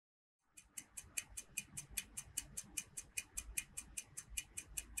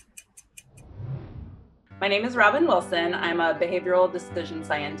My name is Robyn Wilson. I'm a behavioral decision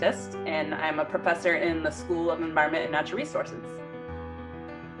scientist, and I'm a professor in the School of Environment and Natural Resources.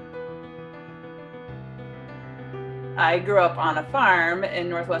 I grew up on a farm in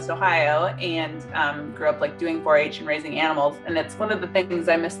Northwest Ohio and grew up doing 4-H and raising animals. And it's one of the things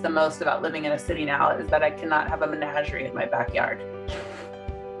I miss the most about living in a city now is that I cannot have a menagerie in my backyard.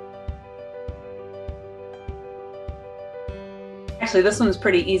 Actually, this one's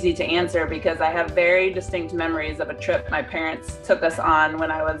pretty easy to answer because I have very distinct memories of a trip my parents took us on when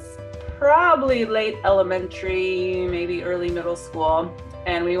I was probably late elementary, maybe early middle school.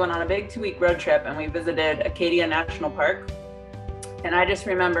 And we went on a big 2-week road trip and we visited Acadia National Park. And I just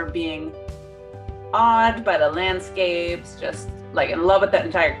remember being awed by the landscapes, just in love with that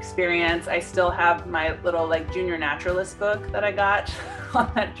entire experience. I still have my little junior naturalist book that I got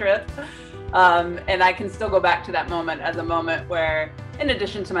on that trip. And I can still go back to that moment as a moment where, in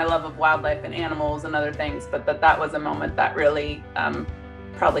addition to my love of wildlife and animals and other things, but that was a moment that really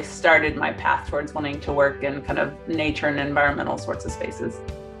probably started my path towards wanting to work in kind of nature and environmental sorts of spaces.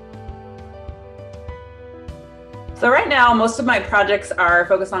 So right now, most of my projects are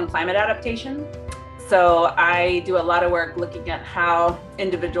focused on climate adaptation. So I do a lot of work looking at how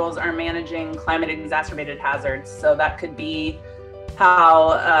individuals are managing climate exacerbated hazards. So that could be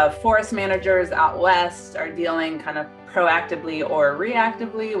how forest managers out west are dealing kind of proactively or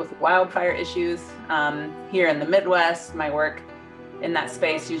reactively with wildfire issues. Here in the Midwest, my work in that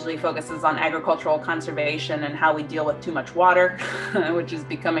space usually focuses on agricultural conservation and how we deal with too much water, which is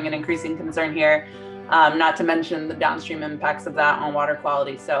becoming an increasing concern here, not to mention the downstream impacts of that on water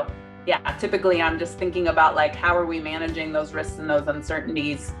quality. So yeah, typically I'm just thinking about how are we managing those risks and those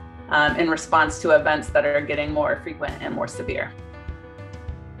uncertainties in response to events that are getting more frequent and more severe.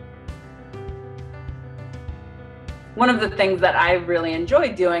 One of the things that I really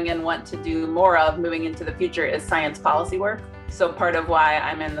enjoy doing and want to do more of moving into the future is science policy work. So part of why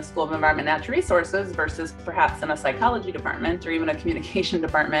I'm in the School of Environment and Natural Resources versus perhaps in a psychology department or even a communication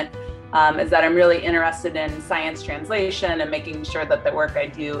department is that I'm really interested in science translation and making sure that the work I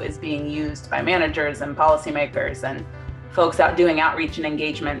do is being used by managers and policymakers and folks out doing outreach and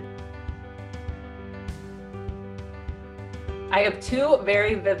engagement. I have two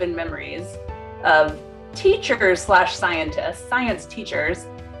very vivid memories of teachers / scientists, science teachers,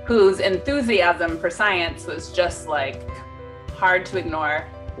 whose enthusiasm for science was just hard to ignore.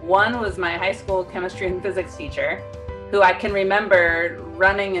 One was my high school chemistry and physics teacher, who I can remember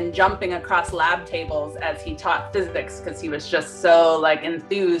running and jumping across lab tables as he taught physics because he was just so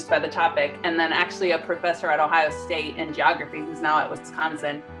enthused by the topic. And then actually a professor at Ohio State in geography who's now at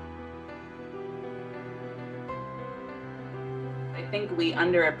Wisconsin. I think we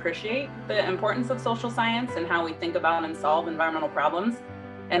underappreciate the importance of social science and how we think about and solve environmental problems.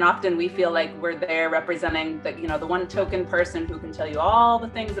 And often we feel like we're there representing the one token person who can tell you all the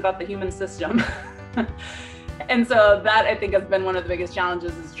things about the human system. And so that I think has been one of the biggest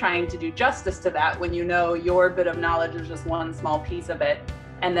challenges, is trying to do justice to that when your bit of knowledge is just one small piece of it,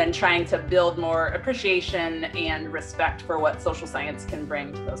 and then trying to build more appreciation and respect for what social science can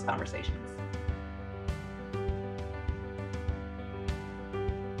bring to those conversations.